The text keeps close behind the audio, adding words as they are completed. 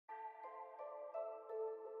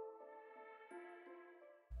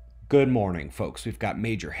Good morning, folks. We've got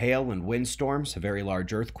major hail and windstorms, a very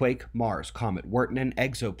large earthquake, Mars, comet Wirtanen,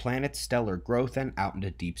 exoplanets, stellar growth, and out into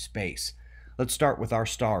deep space. Let's start with our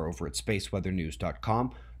star over at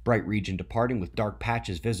spaceweathernews.com. Bright region departing with dark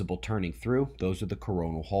patches visible turning through. Those are the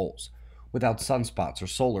coronal holes. Without sunspots or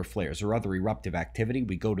solar flares or other eruptive activity,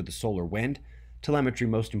 we go to the solar wind. Telemetry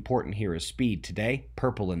most important here is speed today,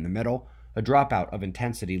 purple in the middle, a dropout of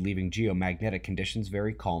intensity leaving geomagnetic conditions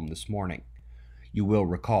very calm this morning. You will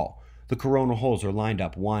recall, the coronal holes are lined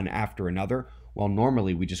up one after another. While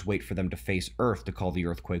normally we just wait for them to face Earth to call the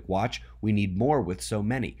earthquake watch, we need more with so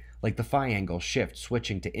many, like the phi angle shift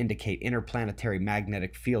switching to indicate interplanetary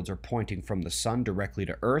magnetic fields are pointing from the Sun directly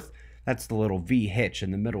to Earth. That's the little V hitch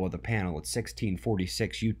in the middle of the panel at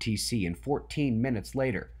 1646 UTC, and 14 minutes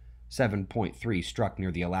later, 7.3 struck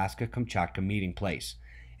near the Alaska-Kamchatka meeting place.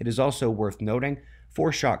 It is also worth noting,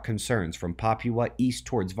 foreshock concerns from Papua east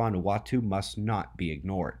towards Vanuatu must not be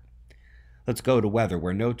ignored. Let's go to weather,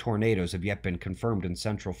 where no tornadoes have yet been confirmed in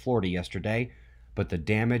central Florida yesterday, but the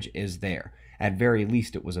damage is there. At very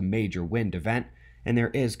least, it was a major wind event, and there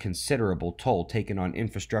is considerable toll taken on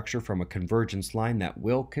infrastructure from a convergence line that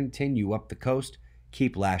will continue up the coast,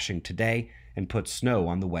 keep lashing today, and put snow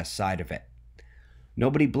on the west side of it.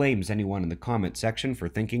 Nobody blames anyone in the comment section for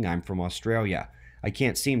thinking I'm from Australia. I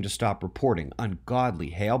can't seem to stop reporting ungodly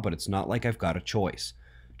hail, but it's not like I've got a choice.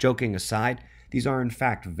 Joking aside, these are in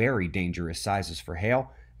fact very dangerous sizes for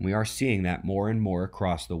hail, and we are seeing that more and more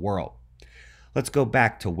across the world. Let's go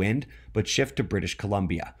back to wind, but shift to British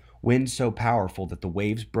Columbia. Wind so powerful that the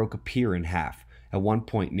waves broke a pier in half. At one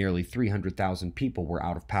point, nearly 300,000 people were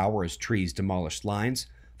out of power as trees demolished lines.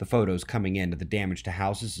 The photos coming in of the damage to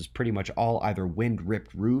houses is pretty much all either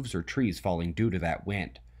wind-ripped roofs or trees falling due to that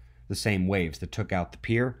wind. The same waves that took out the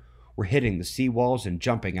pier were hitting the seawalls and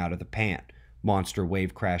jumping out of the pan. Monster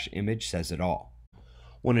wave crash image says it all.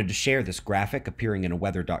 Wanted to share this graphic appearing in a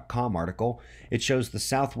weather.com article. It shows the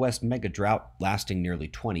southwest megadrought lasting nearly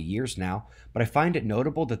 20 years now, but I find it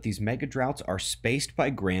notable that these megadroughts are spaced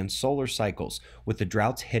by grand solar cycles, with the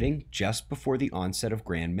droughts hitting just before the onset of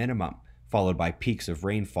grand minimum, followed by peaks of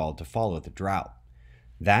rainfall to follow the drought.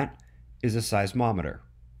 That is a seismometer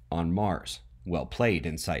on Mars. Well played,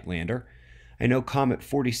 Insightlander. I know Comet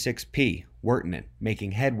 46P, Wirtanen,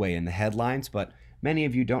 making headway in the headlines, but many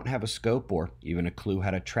of you don't have a scope or even a clue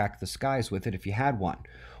how to track the skies with it if you had one.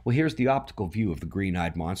 Well, here's the optical view of the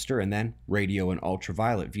green-eyed monster, and then radio and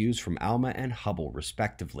ultraviolet views from ALMA and Hubble,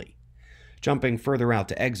 respectively. Jumping further out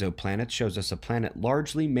to exoplanets shows us a planet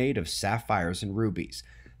largely made of sapphires and rubies.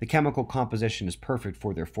 The chemical composition is perfect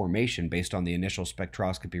for their formation based on the initial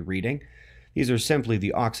spectroscopy reading. These are simply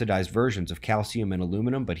the oxidized versions of calcium and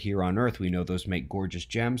aluminum, but here on Earth we know those make gorgeous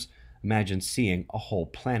gems. Imagine seeing a whole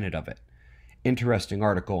planet of it. Interesting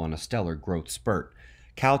article on a stellar growth spurt.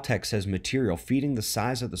 Caltech says material feeding the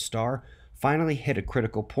size of the star finally hit a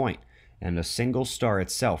critical point, and a single star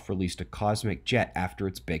itself released a cosmic jet after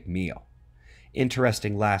its big meal.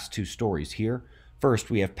 Interesting last two stories here. First,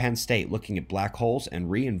 we have Penn State looking at black holes and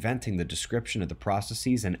reinventing the description of the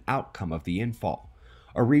processes and outcome of the infall.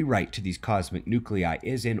 A rewrite to these cosmic nuclei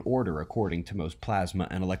is in order according to most plasma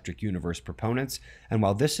and electric universe proponents, and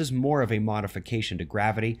while this is more of a modification to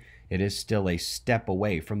gravity, it is still a step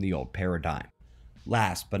away from the old paradigm.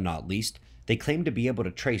 Last but not least, they claim to be able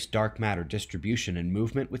to trace dark matter distribution and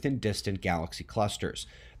movement within distant galaxy clusters.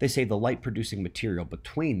 They say the light-producing material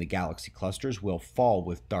between the galaxy clusters will fall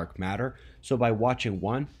with dark matter, so by watching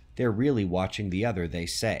one, they're really watching the other, they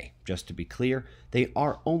say. Just to be clear, they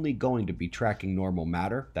are only going to be tracking normal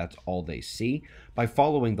matter, that's all they see. By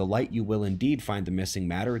following the light, you will indeed find the missing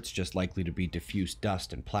matter, it's just likely to be diffuse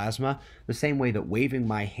dust and plasma. The same way that waving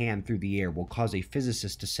my hand through the air will cause a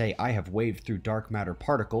physicist to say I have waved through dark matter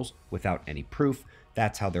particles without any proof,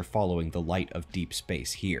 that's how they're following the light of deep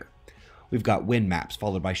space here. We've got wind maps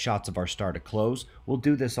followed by shots of our star to close. We'll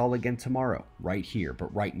do this all again tomorrow, right here,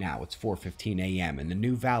 but right now it's 4:15 a.m. in the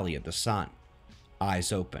new Valley of the Sun.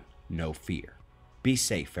 Eyes open, no fear. Be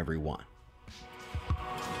safe, everyone.